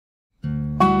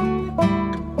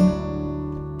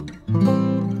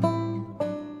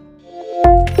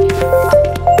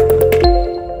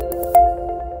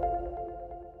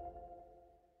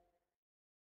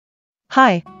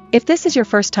Hi, if this is your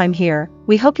first time here,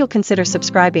 we hope you'll consider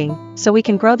subscribing, so we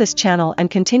can grow this channel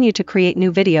and continue to create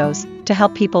new videos, to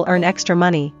help people earn extra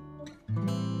money.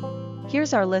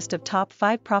 Here's our list of top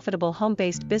 5 profitable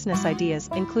home-based business ideas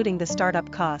including the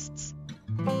startup costs.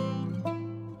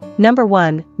 Number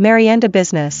 1, Merienda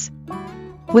Business.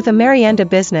 With a merienda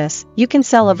business, you can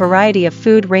sell a variety of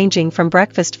food ranging from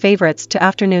breakfast favorites to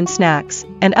afternoon snacks,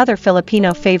 and other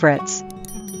Filipino favorites.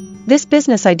 This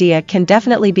business idea can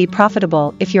definitely be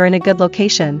profitable if you're in a good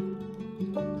location.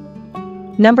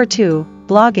 Number 2,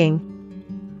 Blogging.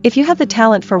 If you have the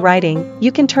talent for writing,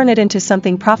 you can turn it into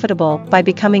something profitable by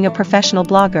becoming a professional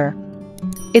blogger.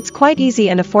 It's quite easy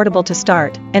and affordable to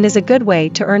start, and is a good way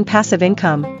to earn passive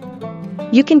income.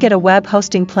 You can get a web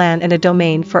hosting plan and a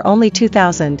domain for only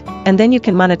 $2,000, and then you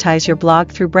can monetize your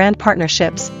blog through brand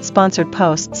partnerships, sponsored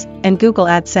posts, and Google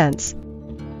AdSense.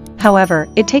 However,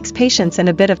 it takes patience and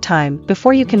a bit of time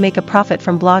before you can make a profit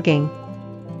from blogging.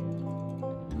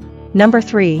 Number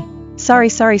 3, Sari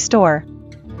Sari Store.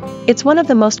 It's one of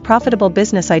the most profitable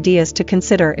business ideas to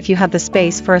consider if you have the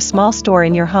space for a small store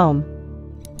in your home.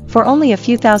 For only a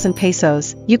few thousand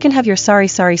pesos, you can have your Sari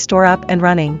Sari store up and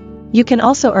running. You can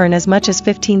also earn as much as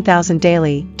 15,000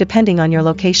 daily, depending on your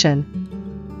location.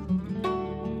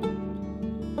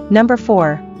 Number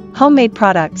 4, Homemade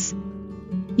Products.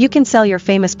 You can sell your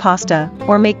famous pasta,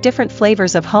 or make different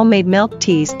flavors of homemade milk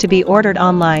teas to be ordered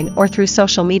online or through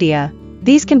social media.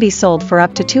 These can be sold for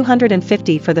up to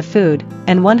 250 for the food,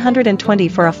 and 120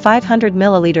 for a 500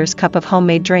 milliliters cup of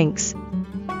homemade drinks.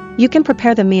 You can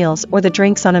prepare the meals or the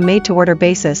drinks on a made-to-order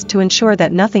basis to ensure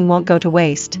that nothing won't go to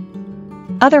waste.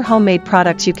 Other homemade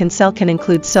products you can sell can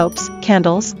include soaps,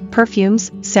 candles, perfumes,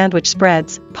 sandwich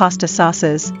spreads, pasta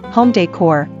sauces, home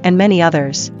decor, and many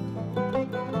others.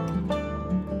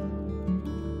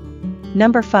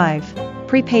 Number 5,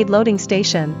 Prepaid Loading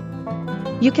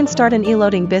Station. You can start an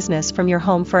e-loading business from your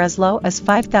home for as low as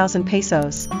 5,000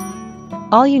 pesos.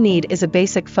 All you need is a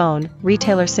basic phone,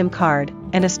 retailer SIM card,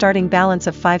 and a starting balance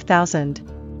of 5,000.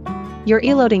 Your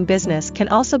e-loading business can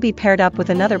also be paired up with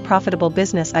another profitable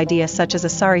business idea such as a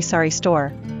Sari Sari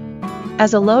store.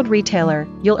 As a load retailer,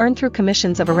 you'll earn through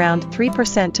commissions of around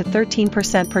 3% to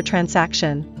 13% per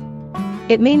transaction.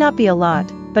 It may not be a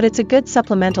lot, but it's a good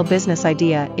supplemental business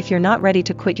idea if you're not ready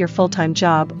to quit your full-time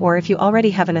job or if you already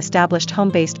have an established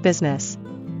home-based business.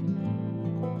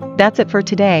 That's it for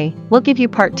today. We'll give you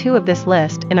part 2 of this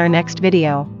list in our next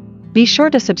video. Be sure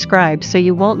to subscribe so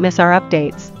you won't miss our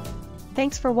updates.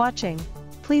 Thanks for watching.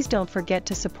 Please don't forget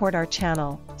to support our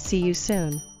channel. See you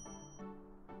soon.